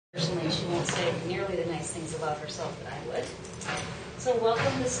Unfortunately, she won't say nearly the nice things about herself that I would. So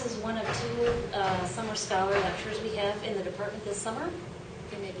welcome. This is one of two summer scholar lecturers we have in the department this summer.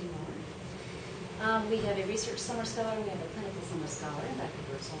 There may be more. We have a research summer scholar, we have a clinical summer scholar, and Dr.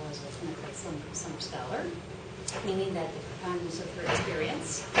 Birdsall is a clinical summer scholar, meaning that the preponderance of her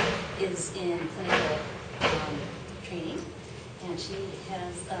experience is in clinical training, and she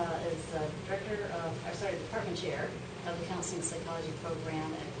is the department chair of the Counseling Psychology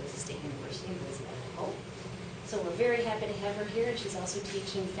program at Boise State University in Boise, Idaho. So we're very happy to have her here, and she's also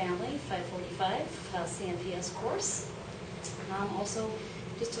teaching Family 545 CNPS course. Also,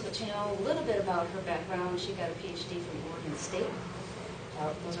 just to let you know a little bit about her background, she got a PhD from Oregon State.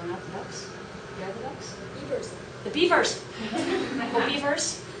 Those are not the Ducks. They are the Ducks? Beavers. The Beavers. Go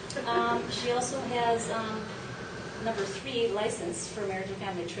Beavers. She also has number 3 license for marriage and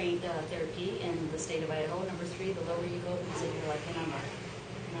family therapy in the state of Idaho. Number 3, the lower you go, the easier like a number.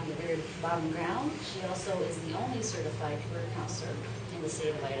 And on the very bottom ground, she also is the only certified career counselor in the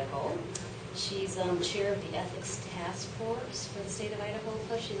state of Idaho. She's chair of the Ethics Task Force for the state of Idaho,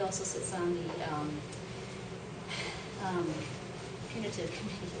 plus she also sits on the punitive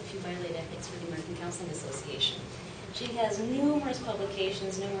committee if you violate ethics for the American Counseling Association. She has numerous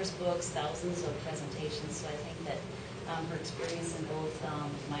publications, numerous books, thousands of presentations, so I think that her experience in both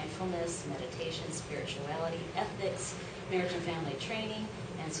mindfulness, meditation, spirituality, ethics, marriage and family training,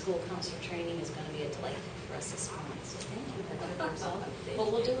 and school counselor training is going to be a delight for us this morning. So thank you, Dr. Birdsall.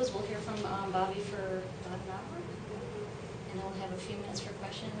 What we'll do is we'll hear from Bobbie for about an hour, and then we'll have a few minutes for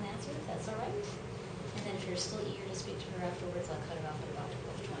question and answer, if that's all right. And then if you're still eager to speak to her afterwards, I'll cut it off at about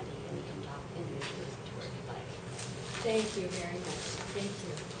 12:20, and you can talk individually to her if you'd like. Thank you very much. Thank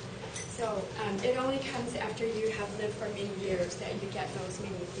you. So it only comes after you have lived for many years that you get those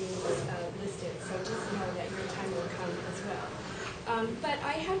many things listed. So just know that your time will come as well. But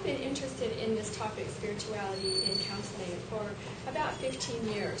I have been interested in this topic, spirituality in counseling, for about 15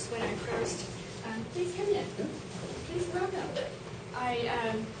 years. When I first, please come in. Please welcome. I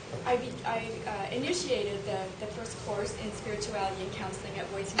initiated the first course in spirituality and counseling at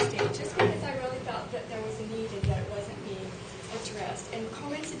Boise State just because I really felt that there was a need and that it wasn't being addressed. And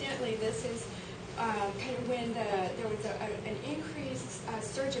coincidentally, this is kind of when there was an increased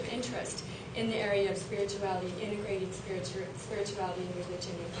surge of interest in the area of spirituality, integrating spirituality and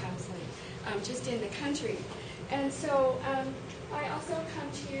religion and counseling, just in the country. And so I also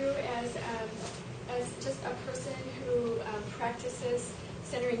come to you as just a person who practices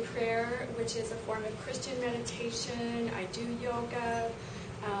centering prayer, which is a form of Christian meditation. I do yoga.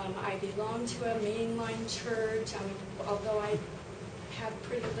 I belong to a mainline church, although I have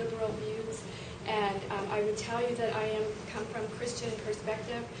pretty liberal views. And I would tell you that I come from Christian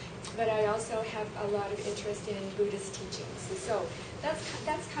perspective, but I also have a lot of interest in Buddhist teachings. So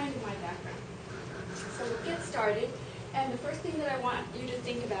that's kind of my background. So we'll get started. And the first thing that I want you to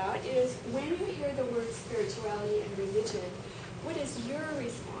think about is when you hear the word spirituality and religion, what is your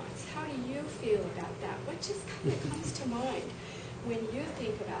response? How do you feel about that? What just kind of comes to mind when you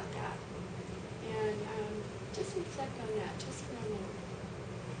think about that? And just reflect on that just for a moment.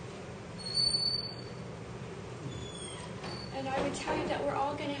 And I would tell you that we're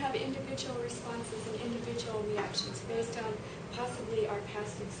all going to have individual responses and individual reactions based on possibly our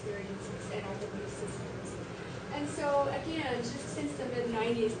past experiences and our belief systems. And so, again, just since the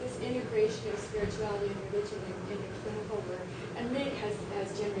mid-90s, this integration of spirituality and religion in the clinical work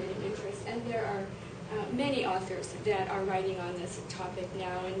has generated interest. And there are many authors that are writing on this topic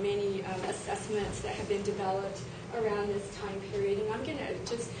now, and many assessments that have been developed around this time period. And what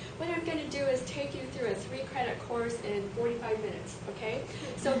I'm going to do is take you through a 3-credit course in 45 minutes, okay?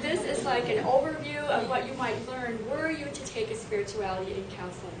 So this is like an overview of what you might learn were you to take a spirituality and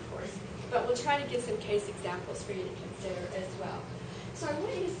counseling course. But we'll try to give some case examples for you to consider as well. So I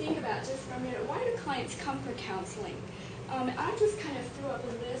want you to think about just for a minute, why do clients come for counseling? I just kind of threw up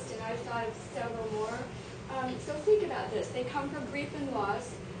a list, and I thought of several more. So think about this. They come for grief and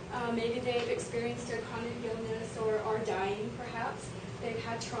loss. Maybe they've experienced a chronic illness or are dying, perhaps. They've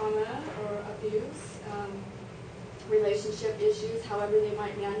had trauma or abuse, relationship issues, however they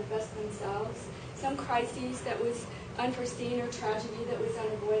might manifest themselves. Some crises that was unforeseen or tragedy that was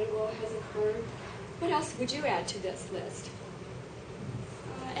unavoidable has occurred. What else would you add to this list?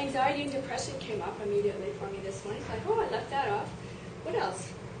 Anxiety and depression came up immediately for me this morning. It's like, oh, I left that off. What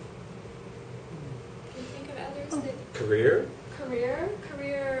else? Can you think of others? Career,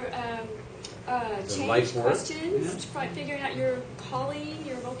 change questions, figuring out your calling,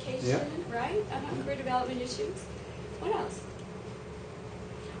 your vocation, right? Career development issues. What else?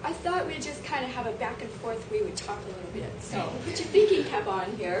 I thought we'd just kind of have a back and forth. We would talk a little bit. So put your thinking cap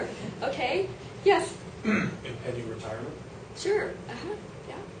on here. Okay? Yes? Impending retirement? Sure.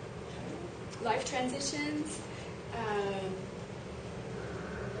 Yeah. Life transitions.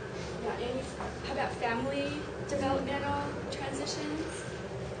 How about family developmental transitions?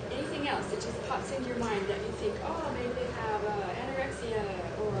 Anything else that just pops into your mind that you think, oh, maybe they have anorexia,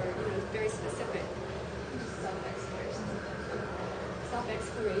 or very specific? Self-exploration.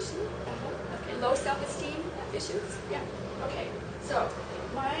 Self-exploration. Okay. Low self-esteem issues. Yeah. Okay. So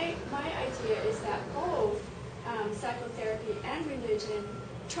my idea is that both psychotherapy and religion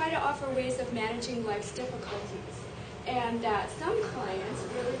try to offer ways of managing life's difficulties, and that some clients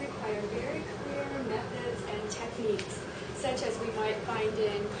really require very clear methods and techniques, such as we might find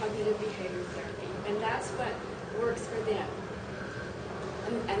in cognitive behavior therapy, and that's what works for them.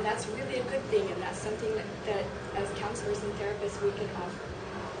 And that's really a good thing, and that's something that as counselors and therapists we can offer.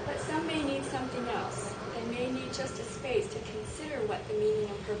 But some may need something else. They may need just a space to consider what the meaning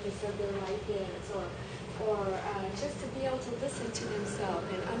and purpose of their life is, or just to be able to listen to themselves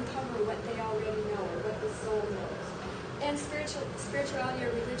and uncover what they already know, or what the soul knows. And spirituality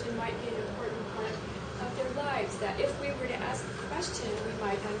or religion might be an important part of their lives, that if we were to ask a question, we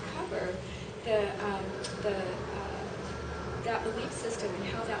might uncover that belief system and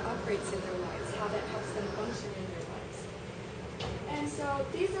how that operates in their lives, how that helps them function in their lives. And so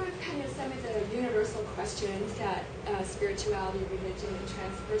these are kind of some of the universal questions that spirituality, religion, and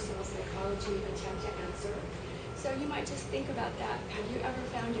transpersonal psychology attempt to answer. So you might just think about that. Have you ever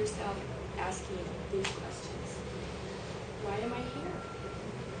found yourself asking these questions? Why am I here?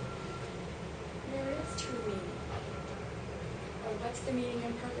 Where is true meaning? Or what's the meaning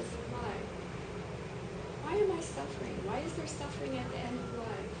and purpose of life? Why am I suffering? Why is there suffering at the end of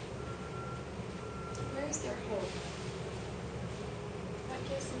life? Where is there hope? What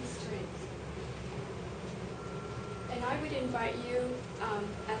gives me strength? And I would invite you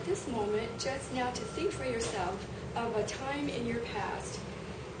at this moment just now to think for yourself of a time in your past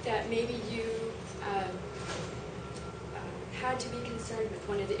that maybe you had to be concerned with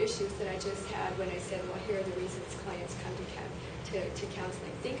one of the issues that I just had when I said, well, here are the reasons clients come to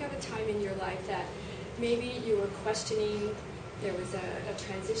counseling. Think of a time in your life that maybe you were questioning, there was a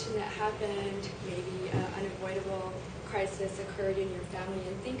transition that happened, maybe an unavoidable crisis occurred in your family,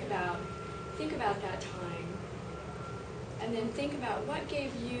 and think about that time. And then think about what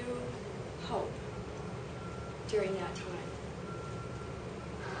gave you hope during that time.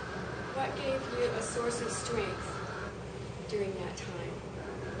 What gave you a source of strength during that time?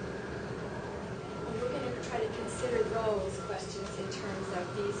 And we're going to try to consider those questions in terms of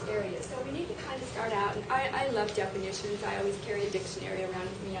these areas. So we need to kind of start out, and I love definitions. I always carry a dictionary around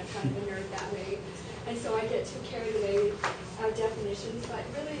with me. I'm kind of a nerd that way. And so I get too carried away with definitions. But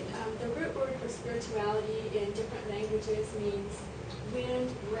really, the root word for spirituality in different languages means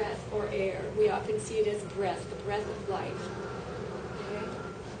wind, breath, or air. We often see it as breath, the breath of life. Okay?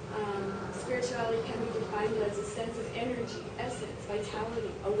 Spirituality can be defined as a sense of energy, essence, vitality,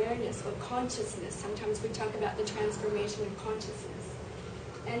 awareness, or consciousness. Sometimes we talk about the transformation of consciousness.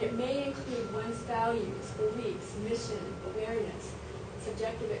 And it may include one's values, beliefs, mission, awareness,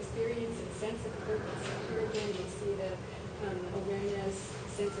 subjective experience, and sense of purpose. So here again you see the awareness,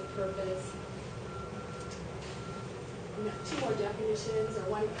 sense of purpose. Two more definitions, or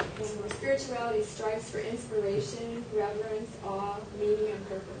one more. Spirituality strives for inspiration, reverence, awe, meaning, and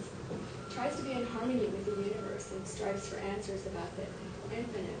purpose. Tries to be in harmony with the universe and strives for answers about the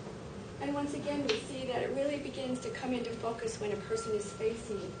infinite. And once again, we see that it really begins to come into focus when a person is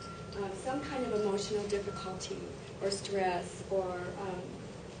facing some kind of emotional difficulty or stress or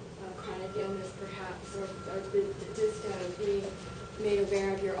chronic illness, perhaps, or just being made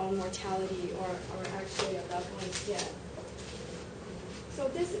aware of your own mortality or actually a loved one's death. So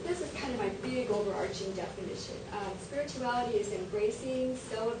this is kind of my big overarching definition. Spirituality is embracing,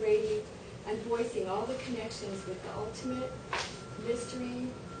 celebrating, and voicing all the connections with the ultimate, mystery,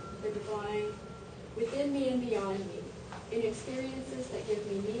 the divine, within me and beyond me, in experiences that give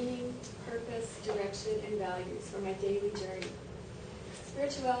me meaning, purpose, direction, and values for my daily journey.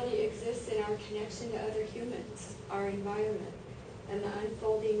 Spirituality exists in our connection to other humans, our environment, and the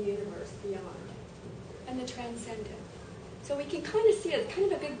unfolding universe beyond, and the transcendent. So we can kind of see it,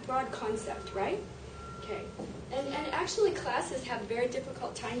 kind of a big, broad concept, right? Okay. And actually classes have a very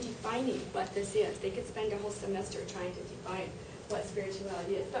difficult time defining what this is. They could spend a whole semester trying to define what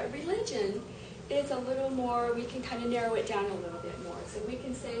spirituality is. But religion is a little more, we can kind of narrow it down a little bit more. So we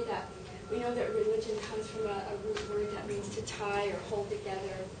can say that we know that religion comes from a root word that means to tie or hold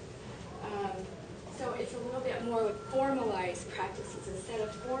together. so it's a little bit more formalized practices instead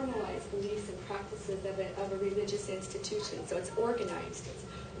of formalized beliefs and practices of a religious institution. So it's organized.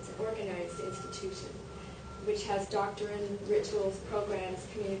 It's an organized institution, which has doctrine, rituals, programs,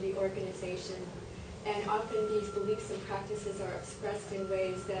 community organization. And often these beliefs and practices are expressed in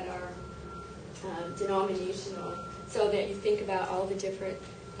ways that are denominational, so that you think about all the different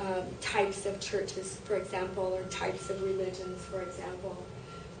types of churches, for example, or types of religions, for example.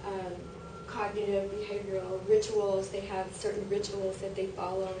 Cognitive, behavioral, rituals, they have certain rituals that they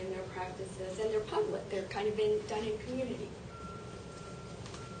follow in their practices, and they're public. They're kind of done in community.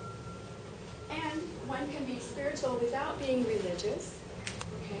 And one can be spiritual without being religious,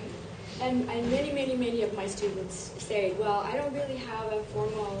 okay? And many of my students say, well, I don't really have a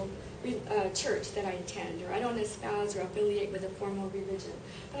formal church that I attend, or I don't espouse or affiliate with a formal religion.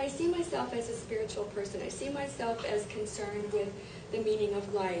 But I see myself as a spiritual person. I see myself as concerned with the meaning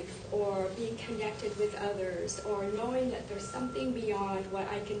of life, or being connected with others, or knowing that there's something beyond what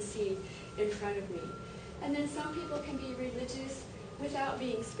I can see in front of me. And then some people can be religious without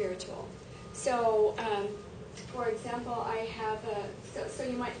being spiritual. So, for example, I have so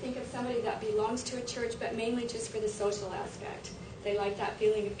you might think of somebody that belongs to a church, but mainly just for the social aspect. They like that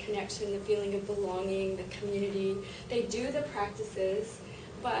feeling of connection, the feeling of belonging, the community. They do the practices,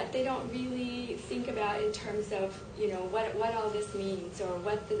 but they don't really think about in terms of, you know, what all this means, or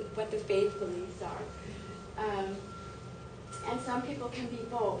what the faith beliefs are. And some people can be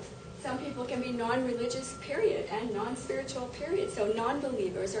both. Some people can be non-religious, period, and non-spiritual, period. So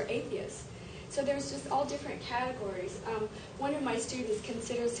non-believers or atheists. So there's just all different categories. One of my students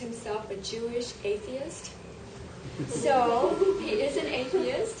considers himself a Jewish atheist. So he is an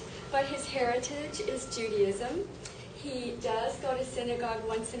atheist, but his heritage is Judaism. He does go to synagogue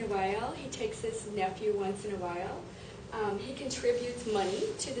once in a while. He takes his nephew once in a while. He contributes money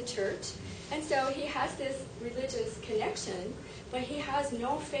to the church. And so he has this religious connection, but he has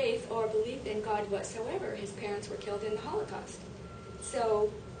no faith or belief in God whatsoever. His parents were killed in the Holocaust.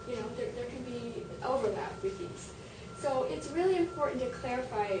 So, you know, there can be overlap with these. So it's really important to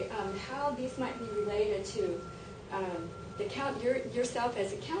clarify how these might be related to yourself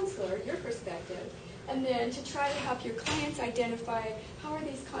as a counselor, your perspective, and then to try to help your clients identify how are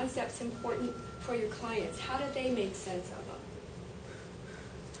these concepts important for your clients. How do they make sense of them?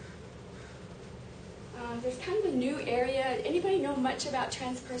 There's kind of a new area. Anybody know much about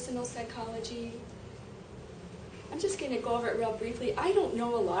transpersonal psychology? I'm just going to go over it real briefly. I don't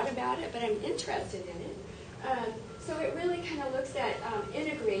know a lot about it, but I'm interested in it. So it really kind of looks at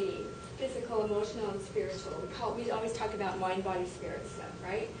integrating physical, emotional, and spiritual. We always talk about mind, body, spirit stuff,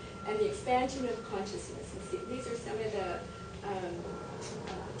 right? And the expansion of consciousness. And see, these are some of the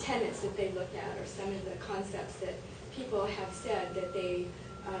tenets that they look at, or some of the concepts that people have said that they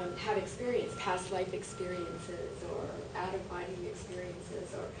have experienced, past life experiences, or out-of-body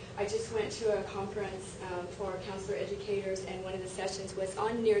experiences. Or I just went to a conference for counselor educators, and one of the sessions was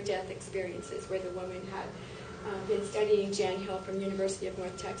on near-death experiences, where the woman had been studying Jan Hill from University of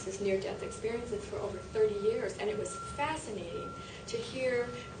North Texas near-death experiences for over 30 years, and it was fascinating to hear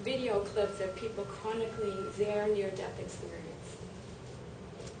video clips of people chronicling their near-death experience.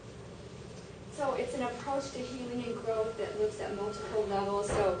 So it's an approach to healing and growth that looks at multiple levels.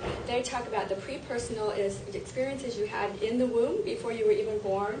 So they talk about the pre-personal is experiences you had in the womb before you were even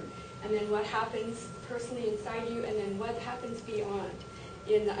born, and then what happens personally inside you, and then what happens beyond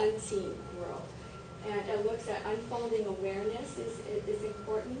in the unseen world. And it looks at unfolding awareness is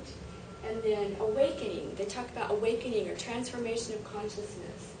important. And then awakening. They talk about awakening or transformation of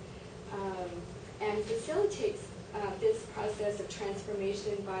consciousness. And facilitates this process of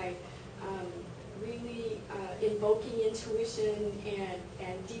transformation by really invoking intuition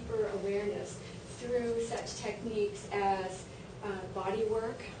and deeper awareness through such techniques as body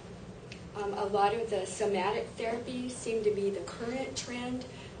work. A lot of the somatic therapies seem to be the current trend,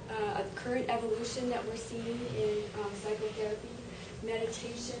 a current evolution that we're seeing in psychotherapy,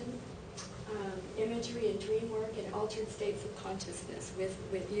 meditation, imagery and dream work, and altered states of consciousness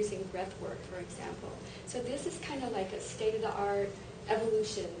with using breath work, for example. So this is kind of like a state-of-the-art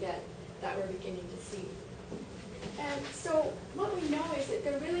evolution that we're beginning to see. And so what we know is that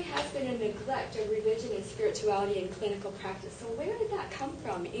there really has been a neglect of religion and spirituality in clinical practice. So where did that come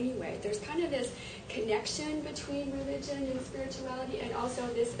from anyway? There's kind of this connection between religion and spirituality, and also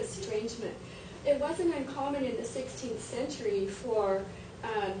this estrangement. It wasn't uncommon in the 16th century for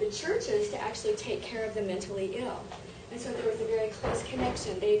the churches to actually take care of the mentally ill. And so there was a very close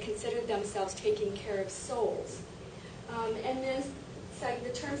connection. They considered themselves taking care of souls. And then the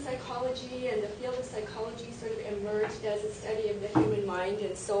term psychology and the field of psychology sort of emerged as a study of the human mind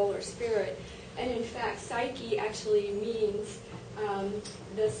and soul or spirit And in fact, psyche actually means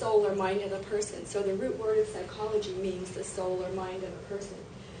the soul or mind of a person. So the root word of psychology means the soul or mind of a person.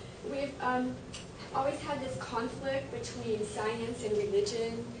 We've always had this conflict between science and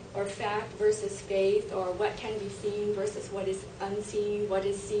religion, or fact versus faith, or what can be seen versus what is unseen, what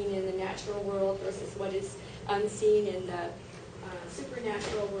is seen in the natural world versus what is unseen in the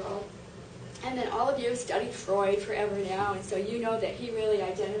supernatural world. And then all of you have studied Freud forever now, and so you know that he really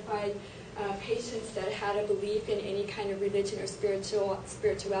identified patients that had a belief in any kind of religion or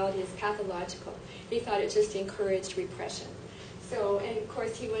spirituality as pathological. He thought it just encouraged repression. So, and of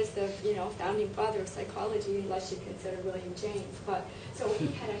course he was the founding father of psychology, unless you consider William James. But so he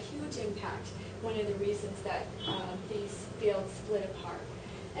had a huge impact. One of the reasons that these fields split apart.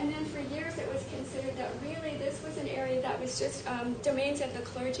 And then for years it was considered that really this was an area that was just domains of the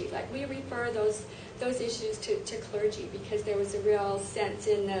clergy. Like we refer those issues to clergy because there was a real sense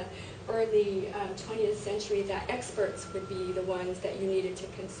in the early 20th century that experts would be the ones that you needed to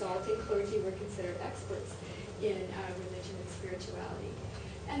consult, and clergy were considered experts in religion and spirituality.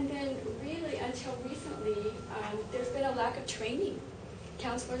 And then really until recently, there's been a lack of training.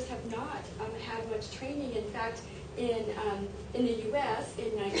 Counselors have not had much training. In fact, in the U.S.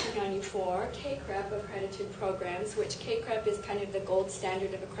 in 1994, KCREP accredited programs, which KCREP is kind of the gold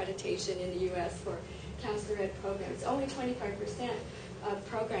standard of accreditation in the U.S. for counselor ed programs. Only 25% of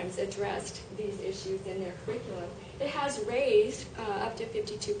programs addressed these issues in their curriculum. It has raised up to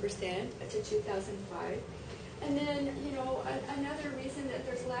 52% to 2005. And then, another reason that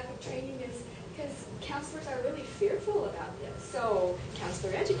there's lack of training is because counselors are really fearful about this. So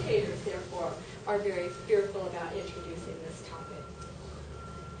counselor educators, therefore, are very fearful about introducing this topic.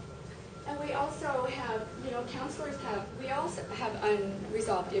 And we also have, we also have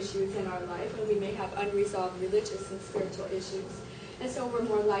unresolved issues in our life, and we may have unresolved religious and spiritual issues. And so we're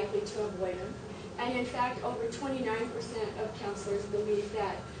more likely to avoid them. And in fact, over 29% of counselors believe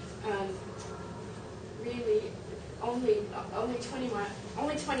that really only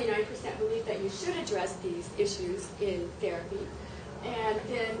 29% believe that you should address these issues in therapy. And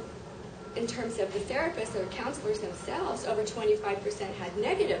then in terms of the therapists or counselors themselves, over 25% had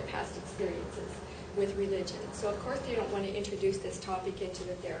negative past experiences with religion. So of course they don't want to introduce this topic into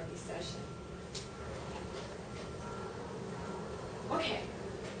the therapy session. Okay,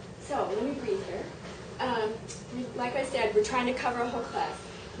 so let me breathe here. Like I said, we're trying to cover a whole class.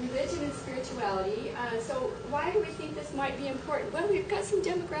 Religion and spirituality. So why do we think this might be important? Well, we've got some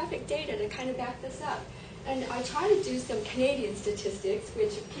demographic data to kind of back this up. And I try to do some Canadian statistics,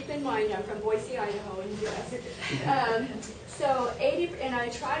 which keep in mind I'm from Boise, Idaho in the U.S. So 80, and I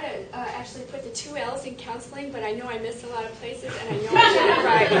try to actually put the 2 L's in counseling, but I know I missed a lot of places, and I know I didn't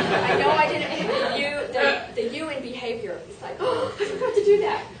write. I know I didn't put the U in behavior. It's like, oh, I forgot to do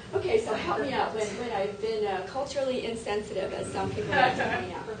that. Okay, so help me out when I've been culturally insensitive, as some people like to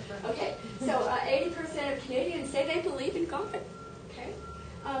point out. Okay, so 80% of Canadians say they believe in God. Okay.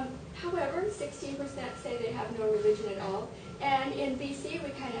 However, 16% say they have no religion at all. And in BC,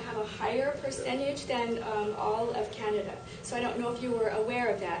 we kind of have a higher percentage than all of Canada. So I don't know if you were aware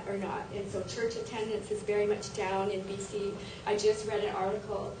of that or not. And so church attendance is very much down in BC. I just read an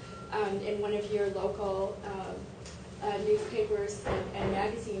article in one of your local newspapers and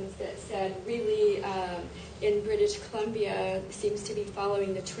magazines that said really in British Columbia seems to be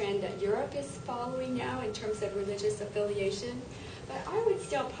following the trend that Europe is following now in terms of religious affiliation. But I would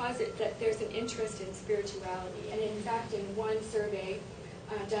still posit that there's an interest in spirituality. And in fact, in one survey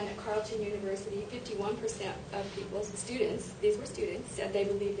done at Carleton University, 51% of people, students, these were students, said they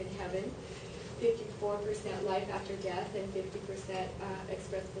believed in heaven, 54% life after death, and 50%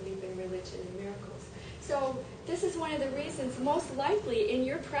 expressed belief in religion and miracles. So this is one of the reasons, most likely in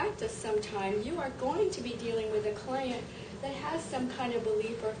your practice sometime, you are going to be dealing with a client that has some kind of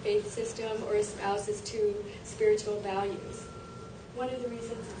belief or faith system or espouses to spiritual values. One of the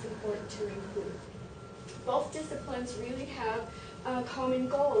reasons it's important to include. Both disciplines really have common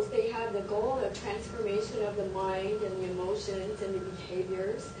goals. They have the goal of transformation of the mind and the emotions and the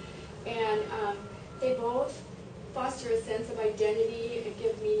behaviors. And they both foster a sense of identity and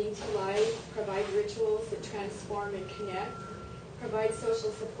give meaning to life, provide rituals that transform and connect, provide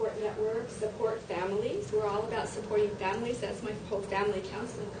social support networks, support families. We're all about supporting families. That's my whole family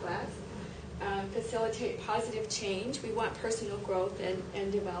counseling class. Facilitate positive change. We want personal growth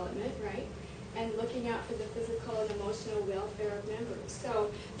and development, right? And looking out for the physical and emotional welfare of members.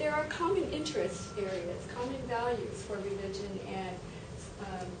 So there are common interest areas, common values for religion and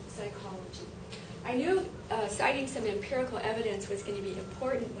psychology. I knew citing some empirical evidence was going to be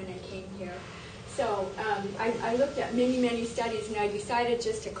important when I came here. So I looked at many, many studies, and I decided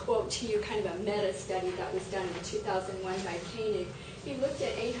just to quote to you kind of a meta study that was done in 2001 by Koenig. He looked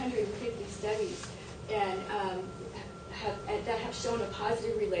at 850 studies and that have shown a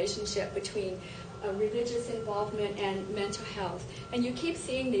positive relationship between religious involvement and mental health. And you keep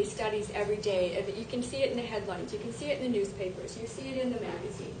seeing these studies every day. You can see it in the headlines. You can see it in the newspapers. You see it in the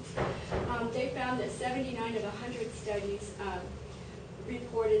magazines. They found that 79 of 100 studies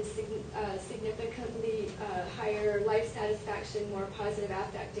reported significantly higher life satisfaction, more positive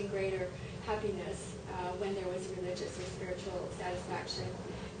affect, and greater happiness when there was religious or spiritual satisfaction.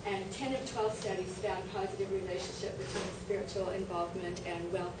 And 10 of 12 studies found positive relationship between spiritual involvement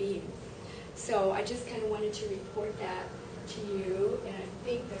and well-being. So I just kind of wanted to report that to you, and I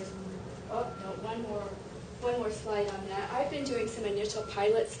think there's one more slide on that. I've been doing some initial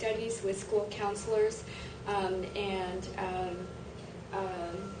pilot studies with school counselors and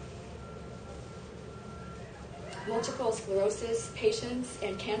multiple sclerosis patients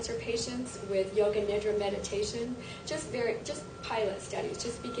and cancer patients with yoga nidra meditation. Just pilot studies,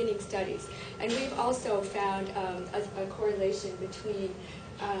 just beginning studies. And we've also found a correlation between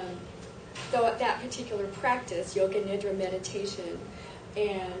that particular practice, yoga nidra meditation,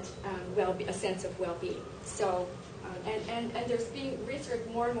 and a sense of well-being. So, and there's being research,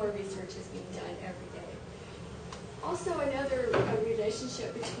 more and more research is being done every day. Also, another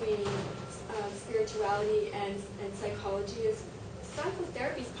relationship between spirituality and psychology is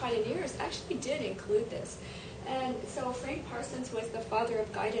psychotherapy's pioneers actually did include this. And so Frank Parsons was the father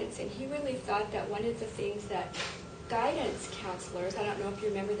of guidance, and he really thought that one of the things that guidance counselors, I don't know if you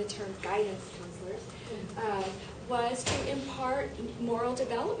remember the term guidance counselors, was to impart moral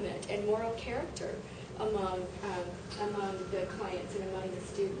development and moral character among the clients and among the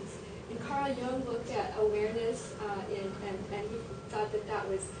students. And Carl Jung looked at awareness, and he thought that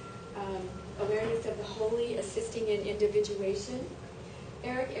was awareness of the holy assisting in individuation.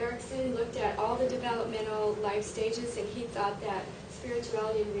 Erik Erikson looked at all the developmental life stages, and he thought that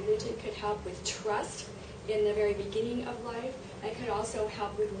spirituality and religion could help with trust in the very beginning of life, and could also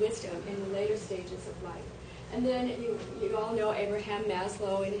help with wisdom in the later stages of life. And then you all know Abraham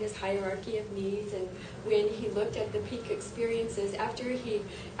Maslow and his hierarchy of needs, and when he looked at the peak experiences, after he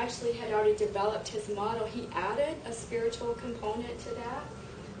actually had already developed his model, he added a spiritual component to that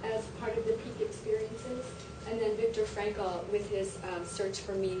as part of the peak experiences. And then Viktor Frankl with his search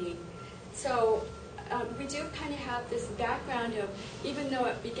for meaning. So we do kind of have this background of, even though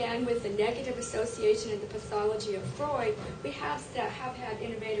it began with the negative association and the pathology of Freud, we have had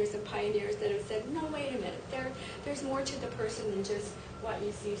innovators and pioneers that have said, no, wait a minute, there's more to the person than just what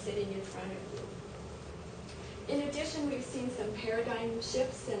you see sitting in front of you. In addition, we've seen some paradigm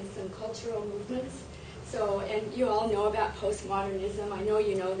shifts and some cultural movements. So, and you all know about postmodernism. I know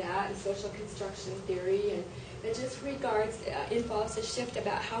you know that, and social construction theory, and it just involves a shift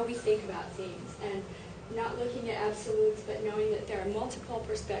about how we think about things, and not looking at absolutes, but knowing that there are multiple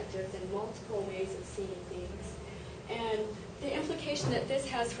perspectives and multiple ways of seeing things. And the implication that this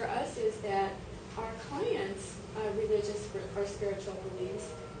has for us is that our clients' religious or spiritual beliefs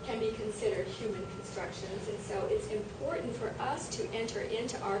can be considered human constructions, and so it's important for us to enter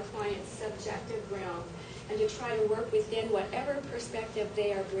into our clients' subjective realm and to try to work within whatever perspective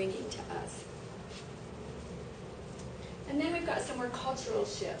they are bringing to us. And then we've got some more cultural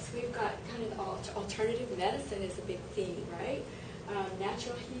shifts. We've got kind of alternative medicine is a big theme, right?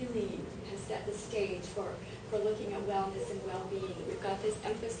 Natural healing has set the stage for looking at wellness and well-being. We've got this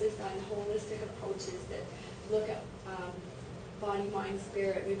emphasis on holistic approaches that look at body, mind,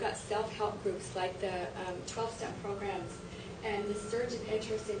 spirit. We've got self-help groups like the 12-step programs and the surge of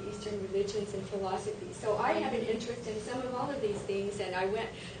interest in Eastern religions and philosophy. So I have an interest in some of all of these things, and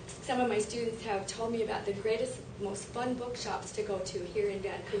some of my students have told me about the greatest, most fun bookshops to go to here in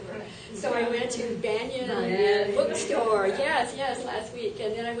Vancouver. So I went to Banyan Bookstore, yes, last week,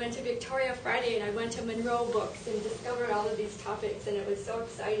 and then I went to Victoria Friday, and I went to Monroe Books and discovered all of these topics, and it was so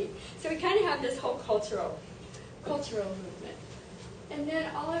exciting. So we kind of have this whole cultural movement. And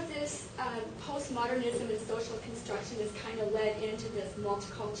then all of this postmodernism and social construction is kind of led into this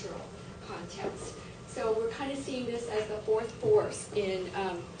multicultural context. So we're kind of seeing this as the fourth force in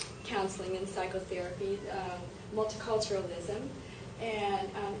counseling and psychotherapy, multiculturalism. And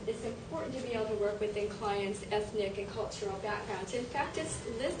it's important to be able to work within clients' ethnic and cultural backgrounds. In fact, it's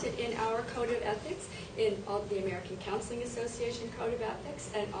listed in our Code of Ethics, in the American Counseling Association Code of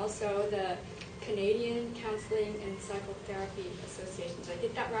Ethics, and also the Canadian Counseling and Psychotherapy Association. Did I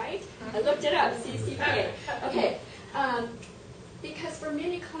get that right? I looked it up, CCPA. Okay. Because for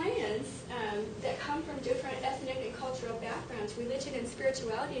many clients that come from different ethnic and cultural backgrounds, religion and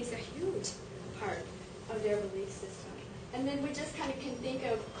spirituality is a huge part of their belief system. And then we just kind of can think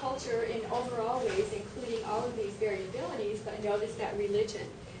of culture in overall ways, including all of these variabilities, but notice that religion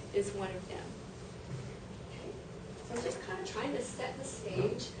is one of them. Okay? So I'm just kind of trying to set the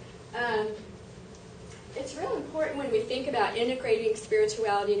stage. It's real important when we think about integrating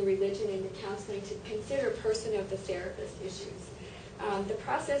spirituality and religion into counseling to consider person of the therapist issues. The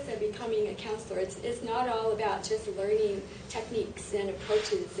process of becoming a counselor, it's not all about just learning techniques and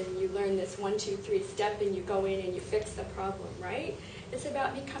approaches and you learn this 1, 2, 3 step and you go in and you fix the problem, right? It's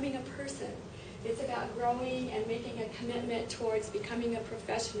about becoming a person. It's about growing and making a commitment towards becoming a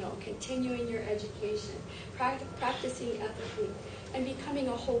professional, continuing your education, practicing ethically, and becoming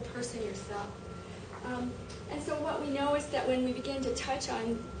a whole person yourself. And so what we know is that when we begin to touch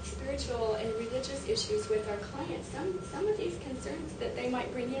on spiritual and religious issues with our clients, some of these concerns that they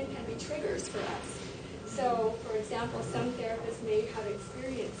might bring in can be triggers for us. So, for example, some therapists may have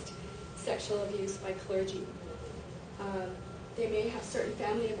experienced sexual abuse by clergy. They may have certain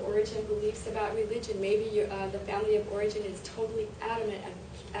family of origin beliefs about religion. Maybe the family of origin is totally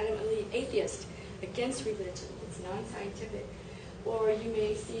adamantly atheist, against religion. It's non-scientific. Or you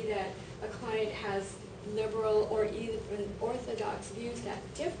may see that a client has liberal or even orthodox views that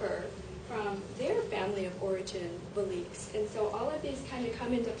differ from their family of origin beliefs. And so all of these kind of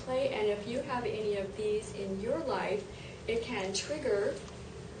come into play, and if you have any of these in your life, it can trigger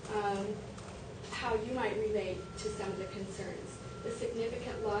how you might relate to some of the concerns. The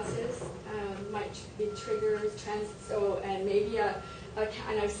significant losses might be triggers, and maybe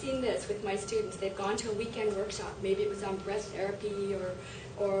and I've seen this with my students. They've gone to a weekend workshop. Maybe it was on breast therapy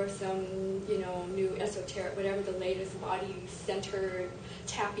or some, new esoteric, whatever the latest body-centered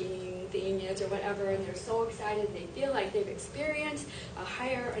tapping thing is or whatever, and they're so excited. They feel like they've experienced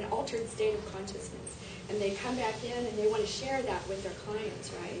an altered state of consciousness. And they come back in and they want to share that with their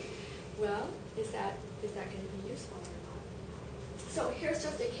clients, right? Well, is that going to be useful or not? So here's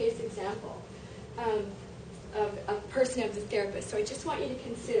just a case example of a person of the therapist. So I just want you to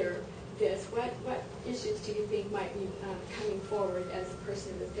consider this. What issues do you think might be coming forward as a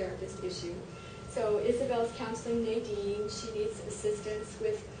person of the therapist issue? So Isabel's counseling Nadine. She needs assistance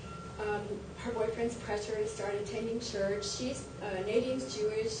with her boyfriend's pressure to start attending church. Nadine's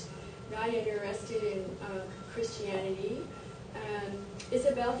Jewish, not interested in Christianity.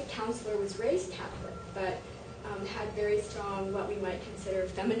 Isabel, the counselor, was raised Catholic, but had very strong, what we might consider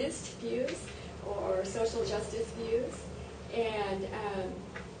feminist views or social justice views. And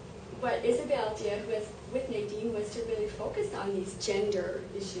what Isabel did with Nadine was to really focus on these gender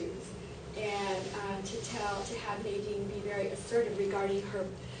issues and to have Nadine be very assertive regarding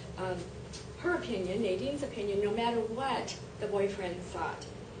her opinion, Nadine's opinion, no matter what the boyfriend thought.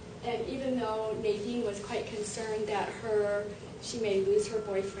 And even though Nadine was quite concerned that she may lose her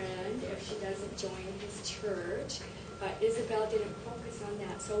boyfriend if she doesn't join his church, Isabel didn't focus on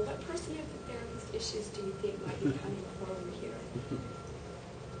that. So what person of the therapist issues do you think might be coming forward here?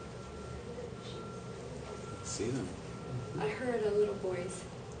 See them. I heard a little voice.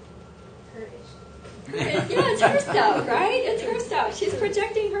 Her issue. Yeah, it's her stuff, right? It's her stuff. She's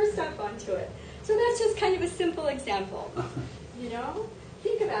projecting her stuff onto it. So that's just kind of a simple example.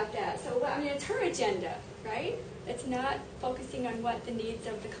 Think about that. So, it's her agenda, right? It's not focusing on what the needs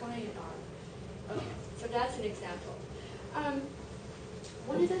of the client are. Okay, so that's an example.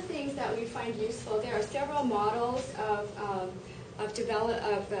 One of the things that we find useful, there are several models of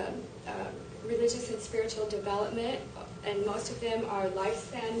religious and spiritual development, and most of them are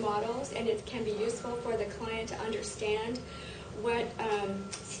lifespan models, and it can be useful for the client to understand what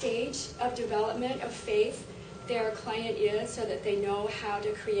stage of development of faith their client is so that they know how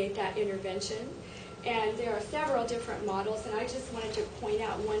to create that intervention. And there are several different models, and I just wanted to point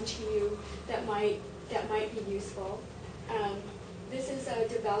out one to you that might be useful. This is a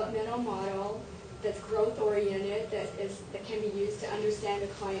developmental model that's growth-oriented, that can be used to understand a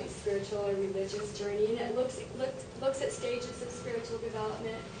client's spiritual or religious journey, and it looks at stages of spiritual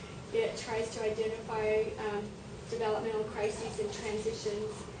development. It tries to identify developmental crises and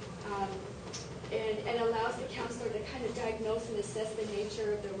transitions, and allows the counselor to kind of diagnose and assess the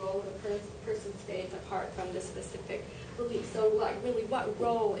nature of the role of a person's faith apart from the specific belief. So really what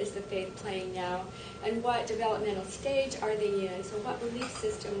role is the faith playing now, and what developmental stage are they in? So what belief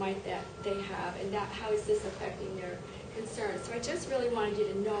system might they have, and how is this affecting their concerns? So I just really wanted you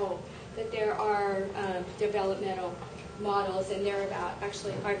to know that there are developmental models, and there are about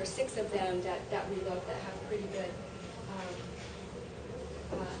actually 5 or 6 of them that we look that have pretty good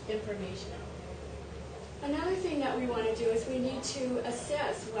information. Another thing that we want to do is we need to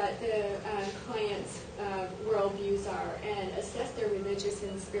assess what the client's worldviews are and assess their religious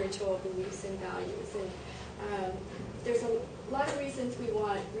and spiritual beliefs and values. And there's a lot of reasons we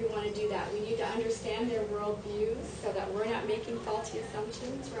want to do that. We need to understand their worldviews so that we're not making faulty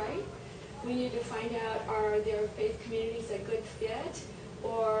assumptions, right? We need to find out, are their faith communities a good fit,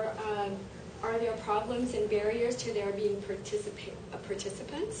 or are there problems and barriers to their being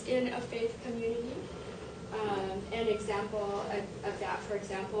participants in a faith community? An example of that, for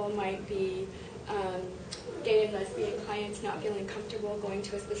example, might be gay and lesbian clients not feeling comfortable going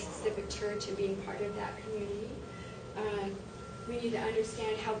to a specific church and being part of that community. We need to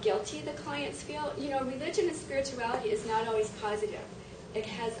understand how guilty the clients feel. You know, religion and spirituality is not always positive. It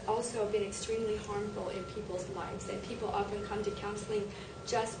has also been extremely harmful in people's lives, and people often come to counseling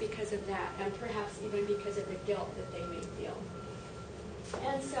just because of that, and perhaps even because of the guilt that they may feel.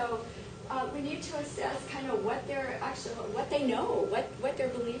 And so we need to assess kind of what they know, what their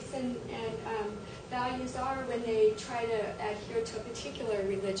beliefs and values are when they try to adhere to a particular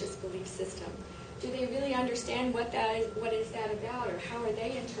religious belief system. Do they really understand what is that about, or how are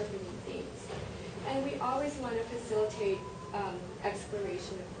they interpreting things? And we always want to facilitate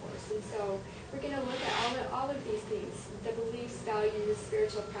exploration, of course. And so we're going to look at all of these things, the beliefs, values,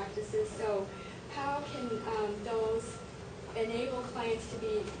 spiritual practices. So how can those enable clients to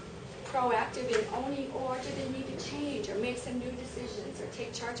be proactive in owning, or do they need to change or make some new decisions or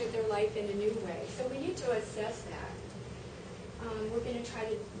take charge of their life in a new way? So we need to assess that. We're going to try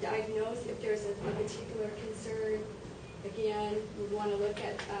to diagnose if there's a particular concern. Again, we want to look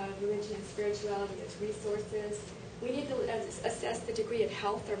at religion and spirituality as resources. We need to assess the degree of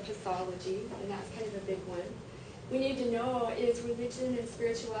health or pathology, and that's kind of a big one. We need to know, is religion and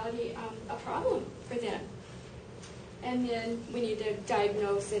spirituality a problem for them? And then we need to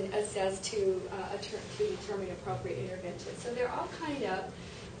diagnose and assess to determine appropriate intervention. So they're all kind of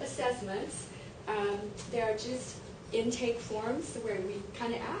assessments. They're just intake forms where we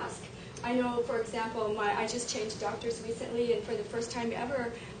kind of ask. I know, for example, I just changed doctors recently, and for the first time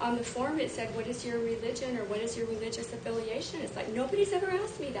ever, on the form it said, what is your religion, or what is your religious affiliation? It's like, nobody's ever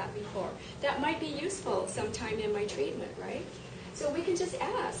asked me that before. That might be useful sometime in my treatment, right? So we can just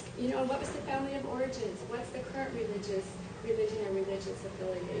ask, what was the family of origins? What's the current religion or religious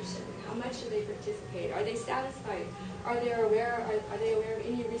affiliation? How much do they participate? Are they satisfied? Are they aware of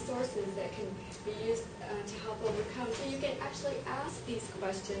any resources that can be used to help overcome? So you can actually ask these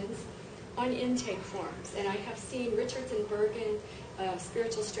questions on intake forms. And I have seen Richards and Bergen,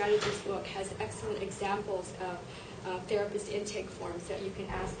 Spiritual Strategist book, has excellent examples of therapist intake forms that you can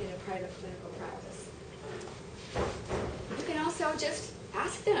ask in a private clinical practice. You can also just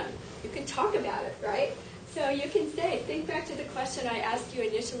ask them. You can talk about it, right? So you can say, think back to the question I asked you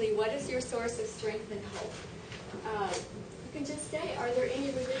initially, what is your source of strength and hope? You can just say, are there any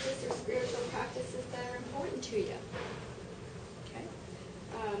religious or spiritual practices that are important to you? Okay.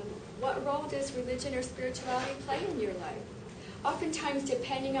 What role does religion or spirituality play in your life? Oftentimes,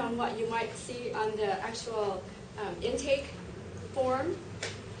 depending on what you might see on the actual intake form,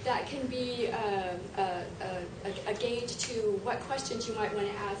 that can be a gauge to what questions you might want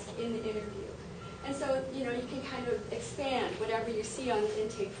to ask in the interview. And so, you can kind of expand whatever you see on the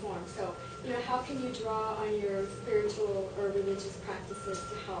intake form. So, how can you draw on your spiritual or religious practices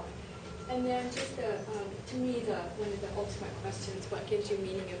to help? And then just to me, one of the ultimate questions, what gives you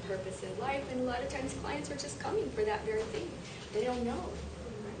meaning and purpose in life? And a lot of times clients are just coming for that very thing. They don't know.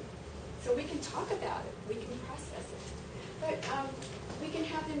 Right? So we can talk about it. We can process it. But we can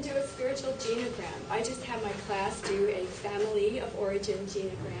have them do a spiritual genogram. I just had my class do a family of origin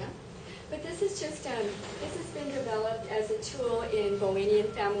genogram. But this is just, this has been developed as a tool in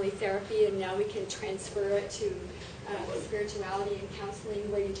Bohemian family therapy, and now we can transfer it to spirituality and counseling,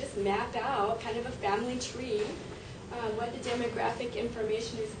 where you just map out kind of a family tree, what the demographic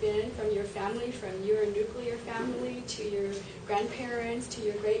information has been from your family, from your nuclear family to your grandparents to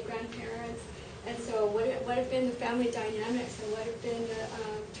your great-grandparents. And so what have been the family dynamics, and what have been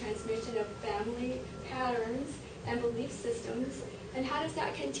the transmission of family patterns and belief systems, and how does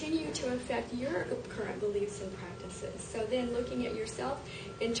that continue to affect your current beliefs and practices? So then looking at yourself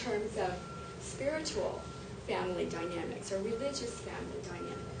in terms of spiritual family dynamics or religious family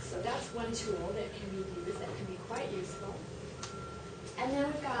dynamics. So that's one tool that can be used, that can be quite useful. And then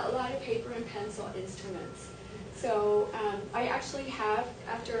we've got a lot of paper and pencil instruments. So I actually have,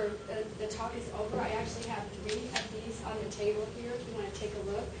 after the talk is over, I actually have 3 of these on the table here if you want to take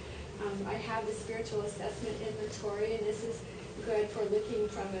a look. I have the spiritual assessment inventory, and this is good for looking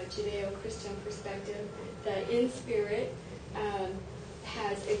from a Judeo-Christian perspective. The In Spirit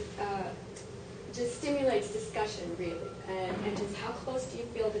has just stimulates discussion, really. And just how close do you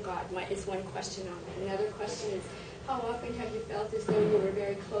feel to God is one question on it. Another question is, how often have you felt as though you were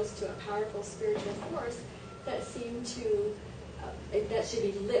very close to a powerful spiritual force that seemed to, that should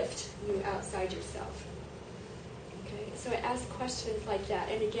be lift you outside yourself? Okay, so it asks questions like that.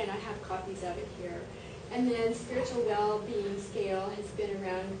 And again, I have copies of it here. And then spiritual well-being scale has been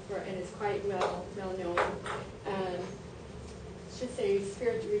around for, and is quite well known. Should say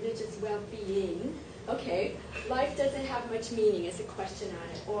religious well-being. Okay, life doesn't have much meaning is a question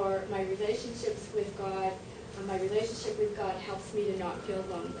on it. Or my relationships with God, my relationship with God helps me to not feel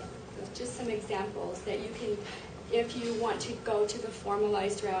lonely. Just some examples that you can, if you want to go to the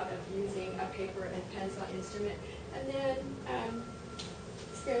formalized route of using a paper and pencil instrument. And then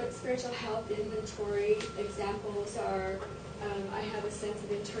spiritual health inventory examples are, I have a sense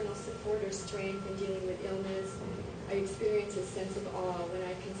of internal support or strength in dealing with illness. I experience a sense of awe when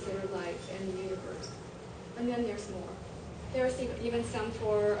I consider life and the universe. And then there's more. There's even some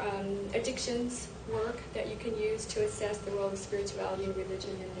for addictions work that you can use to assess the role of spirituality and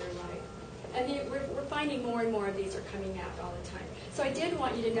religion in their life. And we're finding more and more of these are coming out all the time. So I did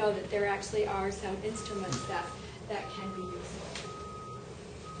want you to know that there actually are some instruments that can be useful.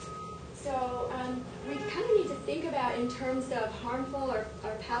 So we kind of need to think about in terms of harmful or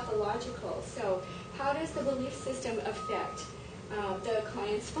pathological. So how does the belief system affect the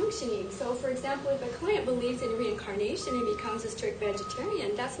client's functioning? So for example, if a client believes in reincarnation and becomes a strict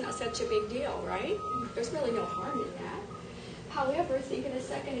vegetarian, that's not such a big deal, right? There's really no harm in that. However, think of the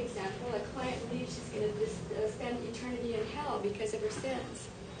second example. A client believes she's going to spend eternity in hell because of her sins.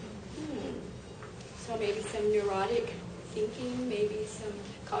 So maybe some neurotic thinking, maybe some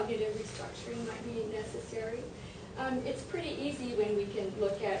cognitive restructuring might be necessary. It's pretty easy when we can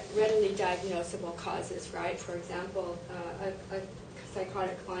look at readily diagnosable causes, right? For example, a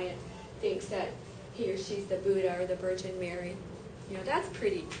psychotic client thinks that he or she's the Buddha or the Virgin Mary. You know, that's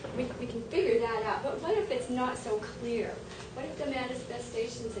pretty, we can figure that out. But what if it's not so clear? What if the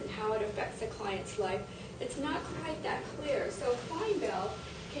manifestations and how it affects a client's life, it's not quite that clear? So Kleinbell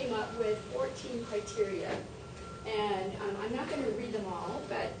came up with 14 criteria. And I'm not going to read them all,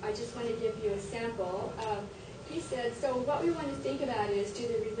 but I just want to give you a sample. He said, so what we want to think about is, do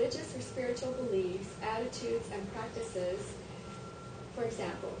the religious or spiritual beliefs, attitudes, and practices, for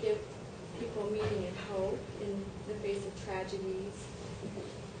example, give people meaning and hope in the face of tragedies,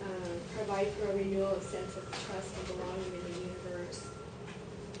 provide for a renewal of sense of trust and belonging in the universe.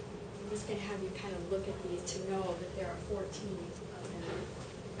 I'm just going to have you kind of look at these to know that there are 14 of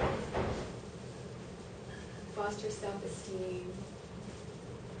them. Foster self-esteem,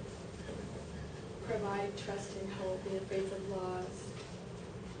 provide trust and hope in the face of loss,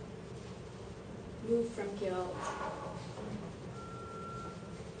 move from guilt.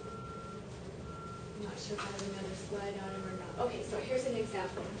 I'm not sure if I have another slide on them or not. Okay, so here's an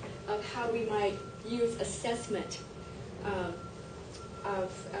example of how we might use assessment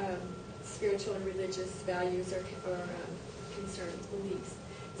of spiritual and religious values or concerns, beliefs.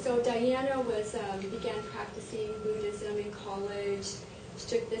 So Diana began practicing Buddhism in college. She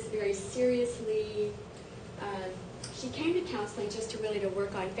took this very seriously. She came to counseling just to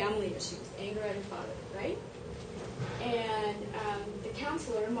work on family issues, anger at her father, right? And the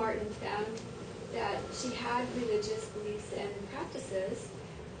counselor, Martin, found that she had religious beliefs and practices,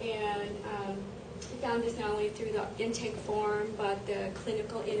 and he found this not only through the intake form, but the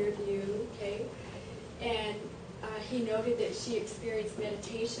clinical interview, okay? And he noted that she experienced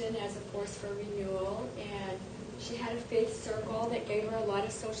meditation as a force for renewal, and she had a faith circle that gave her a lot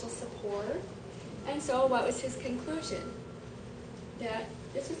of social support. And so what was his conclusion? That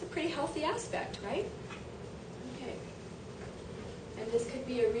this was a pretty healthy aspect, right? Okay. And this could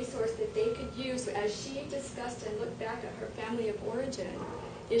be a resource that they could use as she discussed and looked back at her family of origin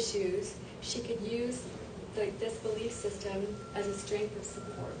issues. She could use this belief system as a strength of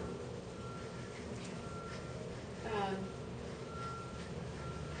support.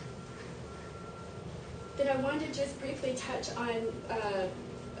 Then I wanted to just briefly touch on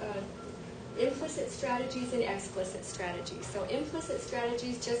implicit strategies and explicit strategies. So implicit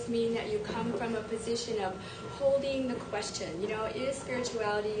strategies just mean that you come from a position of holding the question. You know, is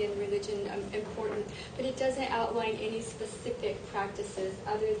spirituality and religion important? But it doesn't outline any specific practices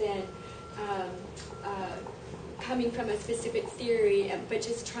other than coming from a specific theory, but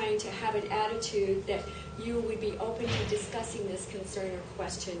just trying to have an attitude that you would be open to discussing this concern or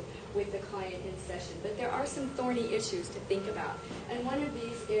question with the client in session. But there are some thorny issues to think about. And one of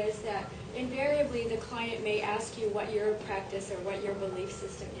these is that invariably the client may ask you what your practice or what your belief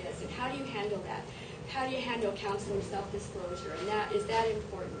system is, and how do you handle that? How do you handle counseling self-disclosure? And is that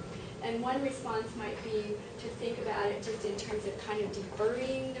important? And one response might be to think about it just in terms of kind of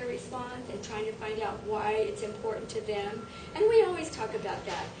deferring the response and trying to find out why it's important to them. And we always talk about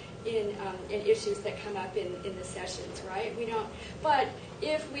that in issues that come up in the sessions, right? We don't. But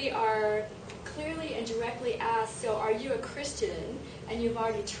if we are clearly and directly asked, so are you a Christian, and you've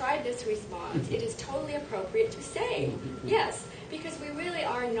already tried this response, it is totally appropriate to say yes, because we really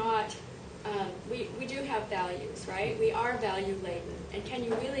are not, we do have values, right? We are value laden, and can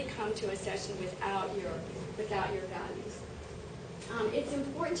you really come to a session without your values? It's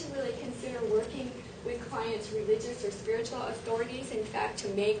important to really consider working with clients' religious or spiritual authorities, in fact, to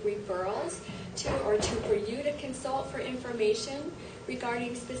make referrals for you to consult for information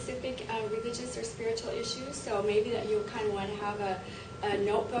regarding specific religious or spiritual issues. So maybe that you kind of want to have a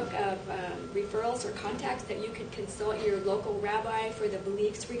notebook of referrals or contacts that you could consult your local rabbi for the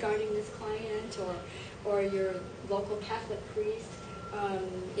beliefs regarding this client, or your local Catholic priest.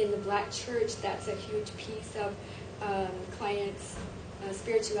 In the Black church, that's a huge piece of clients'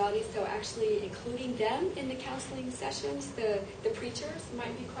 spirituality, so actually including them in the counseling sessions, the preachers,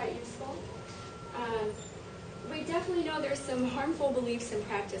 might be quite useful. We definitely know there's some harmful beliefs and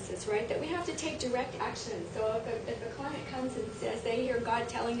practices, right, that we have to take direct action. So if a client comes and says they hear God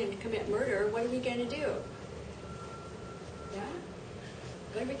telling them to commit murder, what are we going to do? Yeah?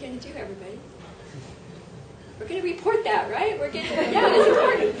 What are we going to do, everybody? We're going to report that, right? Yeah, it's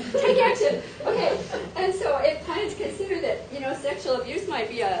important. Take action. Okay. And so if clients consider that, sexual abuse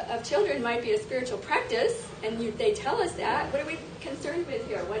of children might be a spiritual practice, and they tell us that, what are we concerned with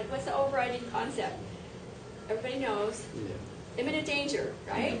here? What's the overriding concept? Everybody knows. Imminent danger,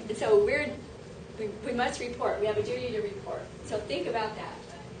 right? And so we must report. We have a duty to report. So think about that.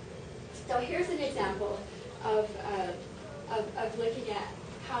 So here's an example of looking at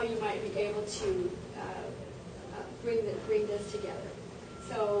how you might be able to bring this together.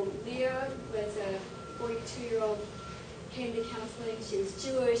 So Leah was a 42-year-old, came to counseling. She was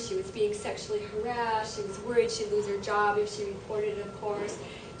Jewish. She was being sexually harassed. She was worried she'd lose her job if she reported it, of course.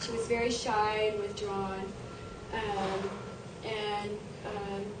 She was very shy and withdrawn.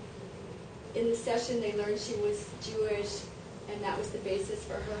 In the session, they learned she was Jewish, and that was the basis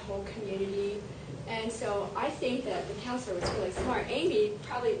for her whole community. And so I think that the counselor was really smart. Amy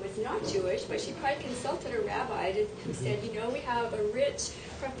probably was not Jewish, but she probably consulted a rabbi who said, we have a rich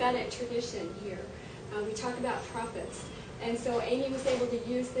prophetic tradition here. We talk about prophets. And so Amy was able to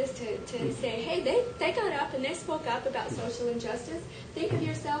use this to say, hey, they got up and they spoke up about social injustice. Think of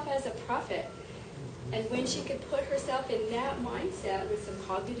yourself as a prophet. And when she could put herself in that mindset with some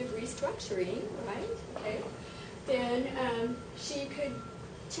cognitive restructuring, right, okay, then she could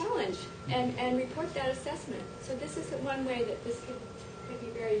challenge and report that assessment. So this is one way that this could be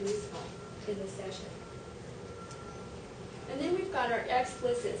very useful in the session. And then we've got our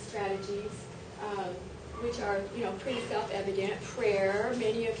explicit strategies, which are, pretty self-evident. Prayer.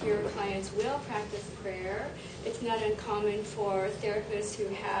 Many of your clients will practice prayer. It's not uncommon for therapists who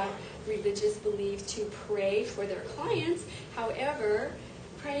have religious beliefs to pray for their clients. However,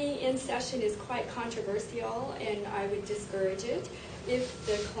 praying in session is quite controversial, and I would discourage it. If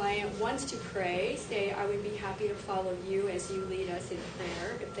the client wants to pray, say, I would be happy to follow you as you lead us in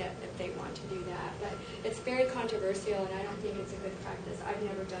prayer, if they want to do that. But it's very controversial, and I don't think it's a good practice. I've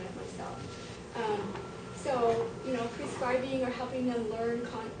never done it myself. So, prescribing or helping them learn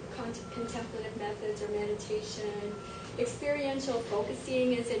contemplative methods or meditation. Experiential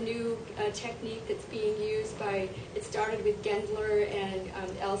focusing is a new technique that's being used it started with Gendler, and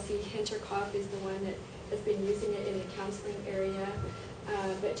Elsie Hinterkopf is the one that has been using it in the counseling area.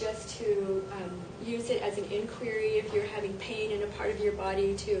 But just to use it as an inquiry, if you're having pain in a part of your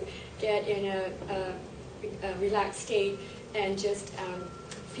body, to get in a relaxed state and just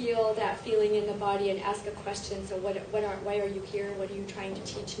feel that feeling in the body and ask a question. So why are you here? What are you trying to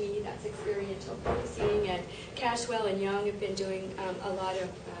teach me? That's experiential focusing. And Cashwell and Young have been doing a lot of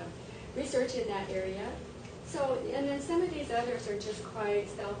research in that area. So, and then some of these others are just quite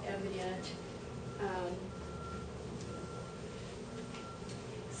self-evident.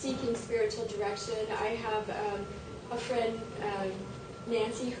 Seeking spiritual direction. I have a friend,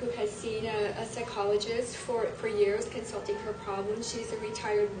 Nancy, who has seen a psychologist for years, consulting her problems. She's a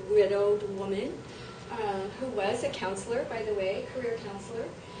retired widowed woman who was a counselor, by the way, career counselor.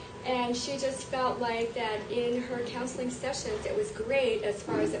 And she just felt like that in her counseling sessions, it was great as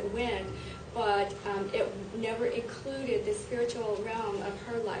far as it went, but it never included the spiritual realm of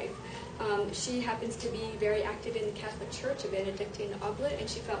her life. She happens to be very active in the Catholic Church, a Benedictine oblate, and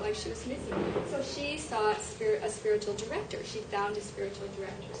she felt like she was missing it. So she sought a spiritual director. She found a spiritual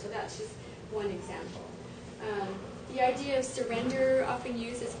director. So that's just one example. The idea of surrender often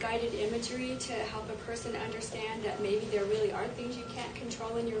uses guided imagery to help a person understand that maybe there really are things you can't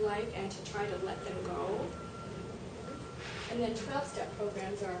control in your life and to try to let them go. And then 12-step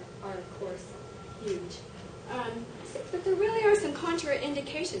programs are of course, huge. But there really are some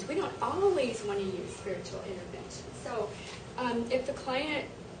contraindications. We don't always want to use spiritual intervention. So if the client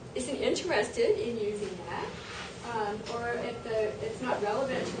isn't interested in using that, or if it's not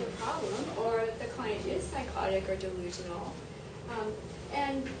relevant to the problem, or if the client is psychotic or delusional.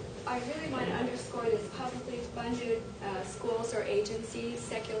 And I really want to underscore this: publicly funded schools or agencies,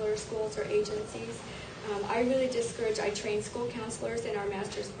 secular schools or agencies. I really discourage, I train school counselors in our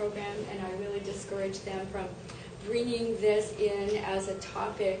master's program, and I really discourage them from bringing this in as a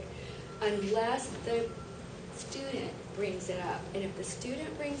topic unless the student brings it up. And if the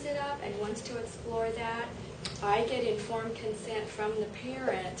student brings it up and wants to explore that, I get informed consent from the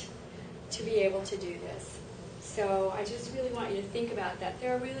parent to be able to do this. So I just really want you to think about that.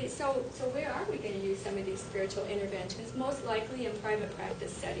 There are really, so where are we going to use some of these spiritual interventions? Most likely in private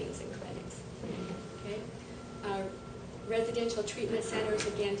practice settings and clinics. Okay? Residential treatment centers,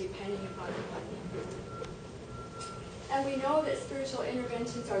 again, depending upon the funding. And we know that spiritual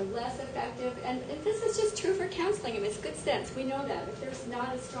interventions are less effective, and this is just true for counseling. I mean, it's good sense. We know that. If there's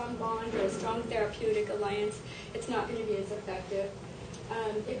not a strong bond or a strong therapeutic alliance, it's not going to be as effective.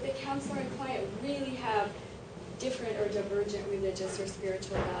 If the counselor and client really have different or divergent religious or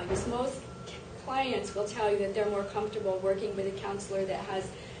spiritual values, most clients will tell you that they're more comfortable working with a counselor that has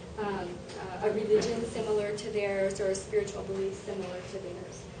a religion similar to theirs or a spiritual belief similar to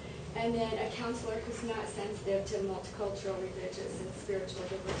theirs. And then a counselor who's not sensitive to multicultural, religious, and spiritual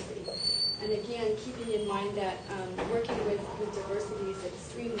diversity. And again, keeping in mind that working with diversity is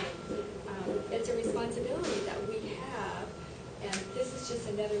extremely, it's a responsibility that we have, and this is just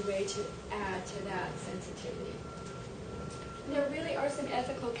another way to add to that sensitivity. And there really are some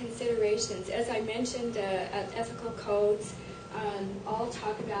ethical considerations. As I mentioned, ethical codes all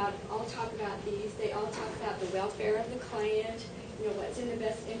talk about these. They all talk about the welfare of the client, what's in the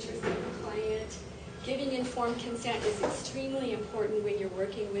best interest of the client. Giving informed consent is extremely important when you're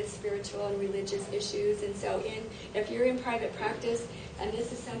working with spiritual and religious issues. And so if you're in private practice and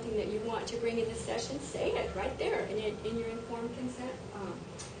this is something that you want to bring in the session, say it right there in your informed consent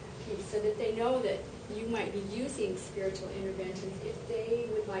piece, so that they know that you might be using spiritual interventions if they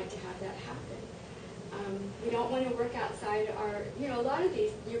would like to have that happen. We don't want to work outside our, a lot of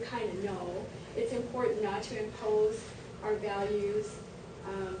these you kind of know. It's important not to impose our values.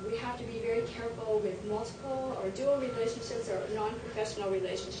 We have to be very careful with multiple or dual relationships or non-professional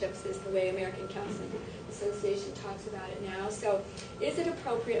relationships is the way American Counseling Association talks about it now. So is it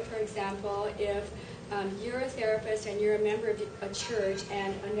appropriate, for example, if you're a therapist and you're a member of a church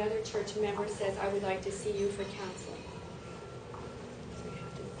and another church member says, I would like to see you for counseling? So we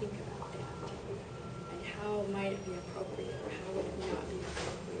have to think about that. And how might it be appropriate or how would it not be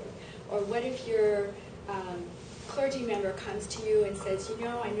appropriate? Or what if your clergy member comes to you and says,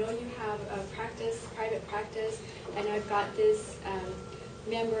 I know you have a private practice, and I've got this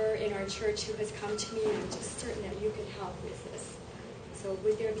member in our church who has come to me, and I'm just certain that you can help with this. So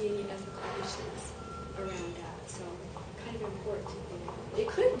would there be any ethical issues around that? So kind of important to think about. It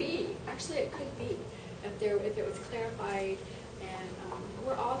could be, if it was clarified, and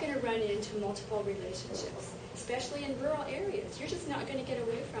we're all going to run into multiple relationships, especially in rural areas. You're just not going to get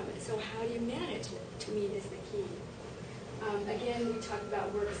away from it. So how do you manage it, to me, is the key. Again, we talk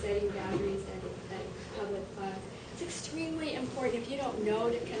about work setting boundaries and public funds. It's extremely important. If you don't know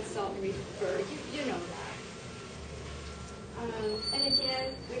to consult and refer, you know that. And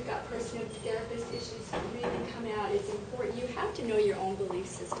again, we've got person and therapist issues that really come out. It's important. You have to know your own belief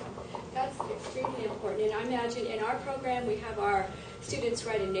system. That's extremely important. And I imagine in our program, we have our students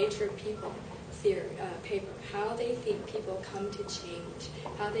write a nature of people theory paper, how they think people come to change,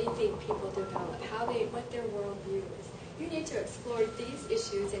 how they think people develop, what their worldview is. You need to explore these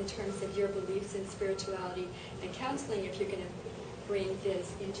issues in terms of your beliefs in spirituality and counseling if you're going to bring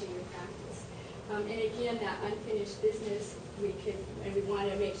this into your practice. And again, that unfinished business, we want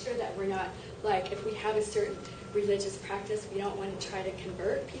to make sure that we're not, like, if we have a certain religious practice, we don't want to try to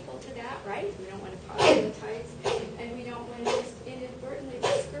convert people to that, right? We don't want to proselytize, and we don't want to inadvertently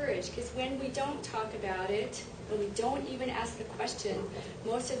discourage, because when we don't talk about it, when we don't even ask the question,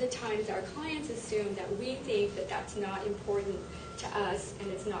 most of the times our clients assume that we think that that's not important to us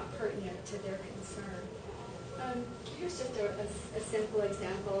and it's not pertinent to their concern. Here's just a simple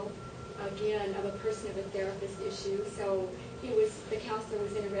example, again, of a person of a therapist issue. So the counselor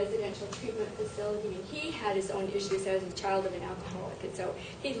was in a residential treatment facility, and he had his own issues as a child of an alcoholic. And so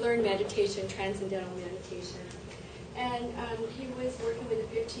he learned meditation, transcendental meditation. And he was working with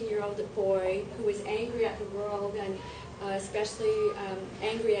a 15-year-old boy who was angry at the world and especially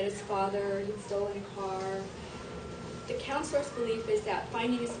angry at his father. He'd stolen a car. The counselor's belief is that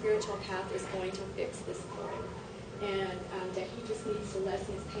finding a spiritual path is going to fix this boy, and that he just needs to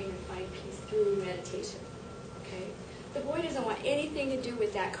lessen his pain and find peace through meditation. Okay? The boy doesn't want anything to do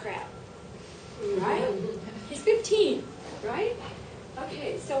with that crap. Right? He's 15, right?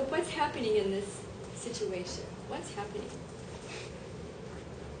 Okay, so what's happening in this situation? What's happening?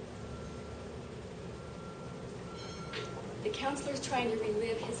 The counselor's trying to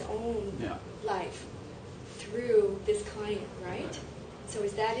relive his own life through this client, right? So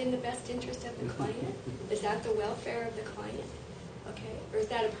is that in the best interest of the client? Is that the welfare of the client? Okay? Or is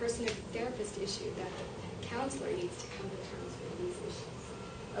that a person or therapist issue that the counselor needs to come to terms with these issues?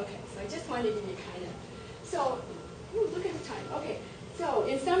 Okay, so I just wanted to give you kind of... So, look at the time. Okay, so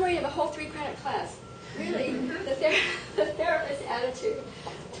in summary of a whole 3-credit class, really, the therapist's attitude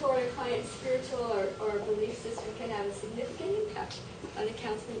toward a client's spiritual or belief system can have a significant impact on the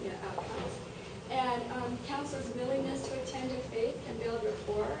counseling outcomes. And counselors' willingness to attend to faith can build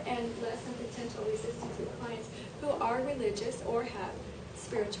rapport and lessen potential resistance with clients who are religious or have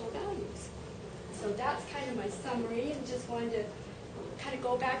spiritual values. So that's kind of my summary, and just wanted to kind of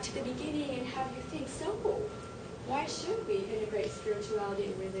go back to the beginning and have you think, so why should we integrate spirituality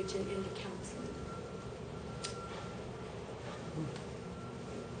and religion into counseling?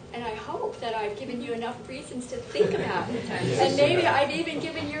 And I hope that I've given you enough reasons to think about it. And maybe I've even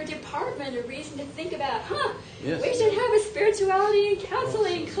given your department a reason to think about, we should have a spirituality and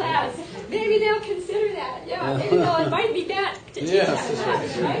counseling class. Maybe they'll consider that. Yeah, maybe they'll invite me back to teach that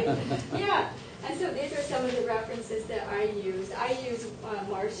class, right? Yeah. And so these are some of the references that I use. I use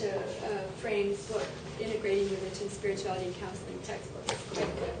Marcia Frame's book, Integrating Religion, Spirituality, and Counseling textbook. It's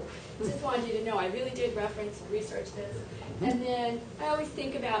quite good. Just wanted you to know I really did research this. And then I always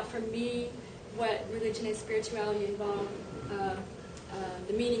think about, for me, what religion and spirituality involve,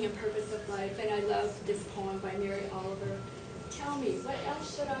 the meaning and purpose of life. And I love this poem by Mary Oliver. Tell me, what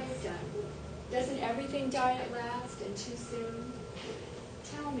else should I have done? Doesn't everything die at last and too soon?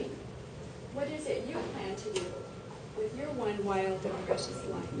 Tell me, what is it you plan to do with your one wild and precious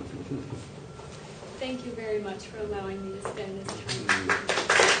life? Thank you very much for allowing me to spend this time with you.